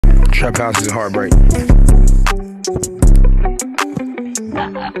Trap house is heartbreak.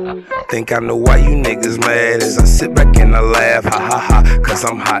 Think I know why you niggas mad as I sit back and I laugh, ha ha ha, cause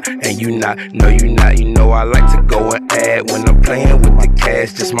I'm hot and you not, no you not. You know I like to go and add when I'm playing with the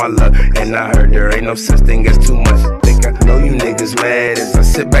cash, just my luck. And I heard there ain't no such thing as too much. Think I know you niggas mad as I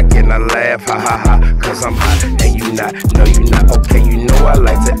sit back and I laugh, ha ha ha, cause I'm hot and you not, no you not. Okay, you know I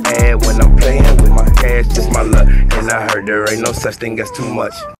like to add when I'm playing with my cash, just my luck. And I heard there ain't no such thing as too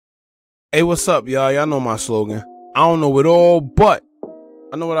much. Hey, what's up, y'all? Y'all know my slogan. I don't know it all, but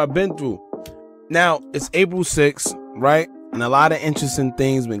I know what I've been through. Now, it's April 6th, right? And a lot of interesting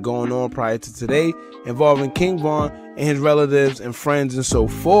things been going on prior to today involving King Von and his relatives and friends and so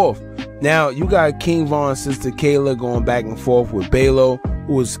forth. Now, you got King Von's sister Kayla going back and forth with Baylo,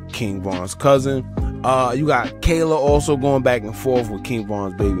 who is King Von's cousin. You got Kayla also going back and forth with King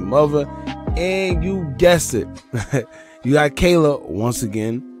Von's baby mother. And you guessed it. You got Kayla, once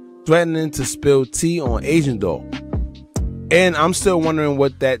again, threatening to spill tea on Asian Doll. And I'm still wondering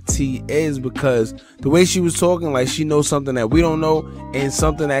what that tea is, because the way she was talking, like she knows something that we don't know, and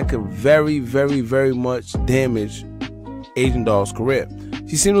something that could very, very, very much damage Asian Doll's career.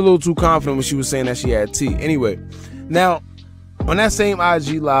 She seemed a little too confident when she was saying that she had tea. Anyway, now, on that same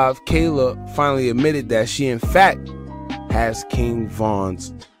IG Live, Kayla finally admitted that she, in fact, has King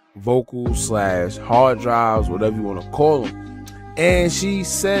Von's vocals / hard drives, whatever you want to call them. And she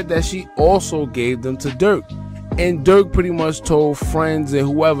said that she also gave them to Durk. And Durk pretty much told friends and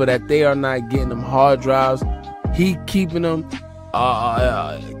whoever that they are not getting them hard drives. He keeping them.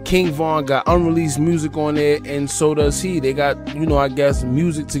 King Von got unreleased music on there, and so does he. They got, you know, I guess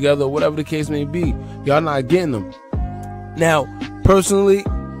music together, whatever the case may be. Y'all not getting them. Now, personally,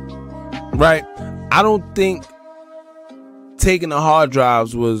 right, I don't think taking the hard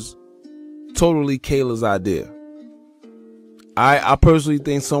drives was totally Kayla's idea. I personally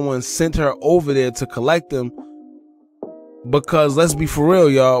think someone sent her over there to collect them. Because let's be for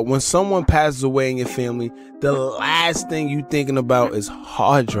real, y'all, when someone passes away in your family, the last thing you thinking about is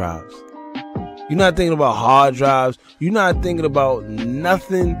hard drives. You're not thinking about hard drives. You're not thinking about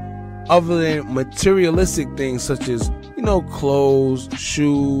nothing other than materialistic things such as, you know, clothes,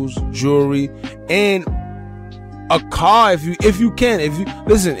 shoes, jewelry, and a car if you can.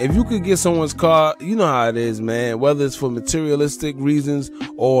 If you could get someone's car, you know how it is, man. Whether it's for materialistic reasons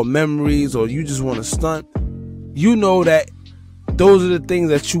or memories, or you just want to stunt, you know that those are the things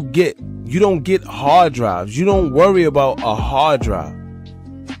that you get. You don't get hard drives. You don't worry about a hard drive.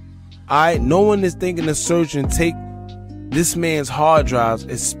 Alright, no one is thinking to search and take this man's hard drives,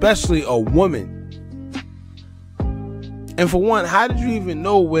 especially a woman. And for one, how did you even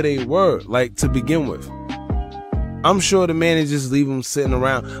know where they were, like, to begin with? I'm sure the man is just leave them sitting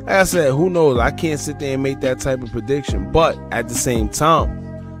around. Like I said, who knows? I can't sit there and make that type of prediction. But at the same time,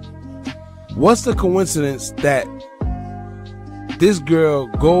 what's the coincidence that this girl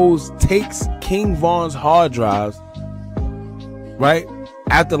takes King Von's hard drives, right,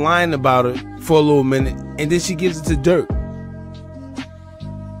 after lying about it for a little minute, and then she gives it to Durk?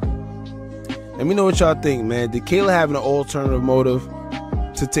 Let me know what y'all think, man. Did Kayla have an alternative motive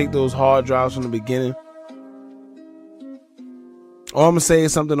to take those hard drives from the beginning? All I'm gonna say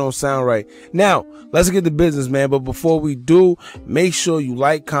is something don't sound right. Now, let's get to business, man. But before we do, make sure you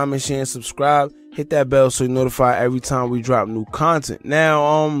like, comment, share, and subscribe. Hit that bell so you're notified every time we drop new content.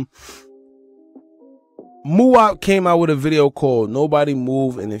 Now, Muwop came out with a video called Nobody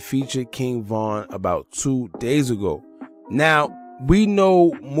Move, and it featured King Von about 2 days ago. Now, we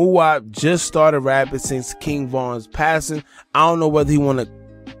know Muwop just started rapping since King Von's passing. I don't know whether he want to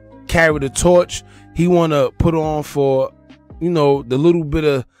carry the torch. He want to put on for, you know, the little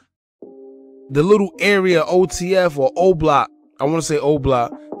area OTF or O Block. I want to say O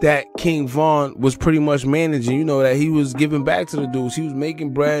Block that King Von was pretty much managing. You know, that he was giving back to the dudes. He was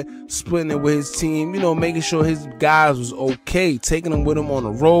making bread, splitting it with his team, you know, making sure his guys was okay, taking them with him on the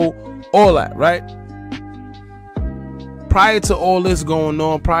road, all that, right? Prior to all this going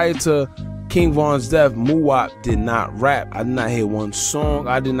on, prior to King Von's death, Muwop did not rap. I did not hear one song.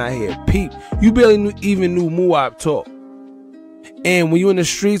 I did not hear a peep. You barely even knew Muwop talk. And when you're in the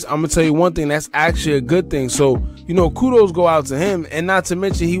streets, I'm gonna tell you one thing, that's actually a good thing. So, you know, kudos go out to him. And not to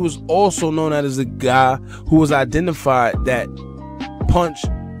mention, he was also known as the guy who was identified that punched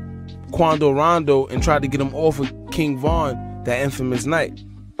Quando Rondo and tried to get him off of King Von that infamous night,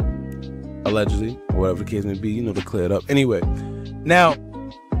 allegedly, or whatever the case may be, you know, to clear it up. Anyway, now,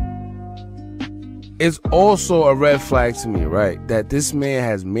 it's also a red flag to me, right, that this man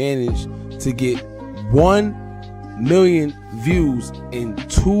has managed to get 1 million views in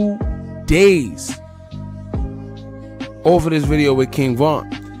 2 days over this video with King Von.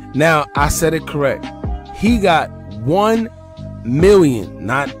 Now, I said it correct. He got 1 million,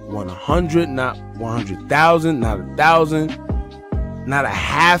 not 100, not 100,000, not 1,000, not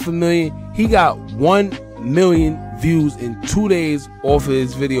 500,000. He got 1 million views in 2 days off of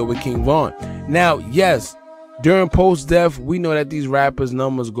his video with King Von. Now, yes, during post-death, we know that these rappers'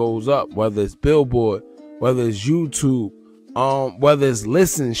 numbers goes up, whether it's Billboard, whether it's YouTube, whether it's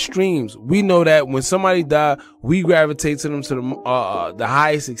listen streams. We know that when somebody die, we gravitate to them to the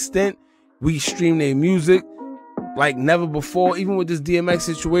highest extent. We stream their music like never before. Even with this DMX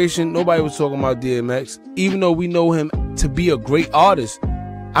situation, nobody was talking about DMX, even though we know him to be a great artist.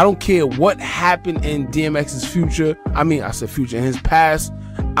 I don't care what happened in DMX's future. I mean, I said future, in his past.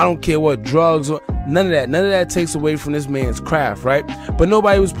 I don't care what drugs or none of that. None of that takes away from this man's craft, right? But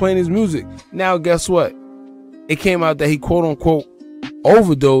nobody was playing his music. Now, guess what? It came out that he quote unquote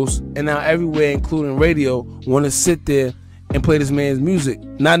overdosed, and now everywhere, including radio, want to sit there and play this man's music,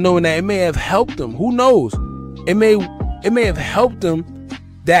 not knowing that it may have helped him. Who knows? It may have helped him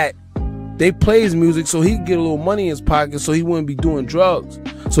that they play his music so he could get a little money in his pocket, so he wouldn't be doing drugs,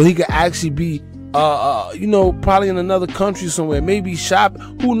 so he could actually be you know, probably in another country somewhere, maybe shop.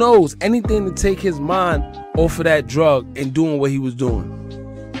 Who knows? Anything to take his mind off of that drug and doing what he was doing.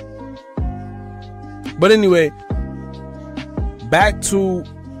 But anyway, back to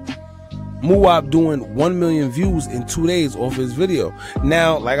Muwop doing 1 million views in 2 days off his video.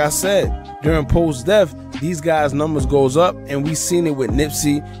 Now, like I said, during post-death, these guys' numbers goes up, and we seen it with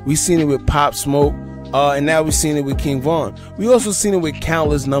Nipsey, we seen it with Pop Smoke, and now we seen it with King Von. We also seen it with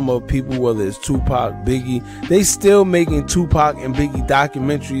countless number of people, whether it's Tupac, Biggie. They still making Tupac and Biggie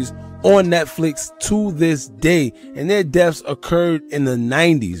documentaries on Netflix to this day, and their deaths occurred in the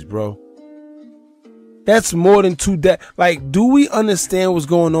 90s, bro. That's more than 2 deaths. Like, do we understand what's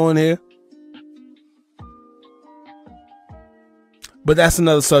going on here? But that's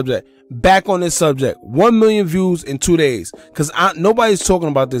another subject. Back on this subject, 1 million views in 2 days. Because nobody's talking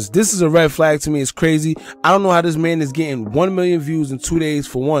about this. This is a red flag to me. It's crazy. I don't know how this man is getting 1 million views in 2 days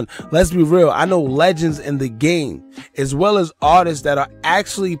for one. Let's be real. I know legends in the game, as well as artists that are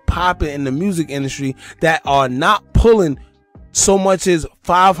actually popping in the music industry, that are not pulling so much as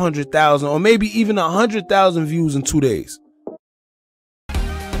 500,000 or maybe even 100,000 views in 2 days.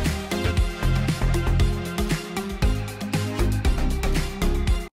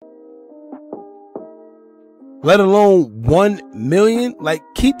 Let alone 1 million. Like,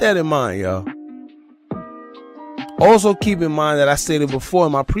 keep that in mind, y'all. Also keep in mind that I stated before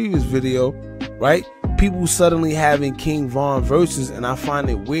in my previous video, right? People suddenly having King Von verses, and I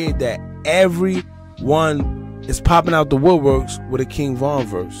find it weird that everyone is popping out the woodworks with a King Von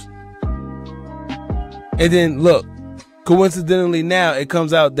verse. And then look, coincidentally now it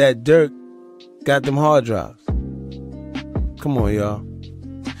comes out that Durk got them hard drives. Come on, y'all.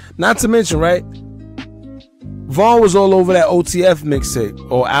 Not to mention, right, Von was all over that OTF mixtape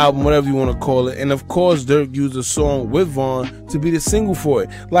or album, whatever you want to call it. And of course, Durk used a song with Von to be the single for it.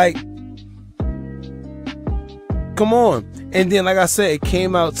 Like, come on. And then, like I said, it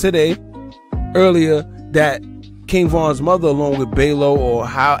came out today, earlier, that King Von's mother, along with Baylo, or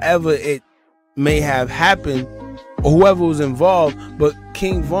however it may have happened, or whoever was involved, but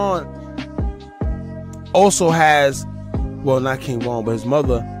King Von also has, well, not King Von, but his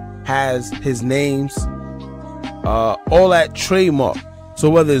mother has his names, all that trademark. So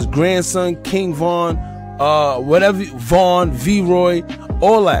whether it's grandson, King Von, whatever, Von, V-Roy,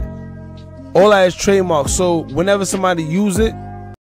 all that is trademark. So whenever somebody use it,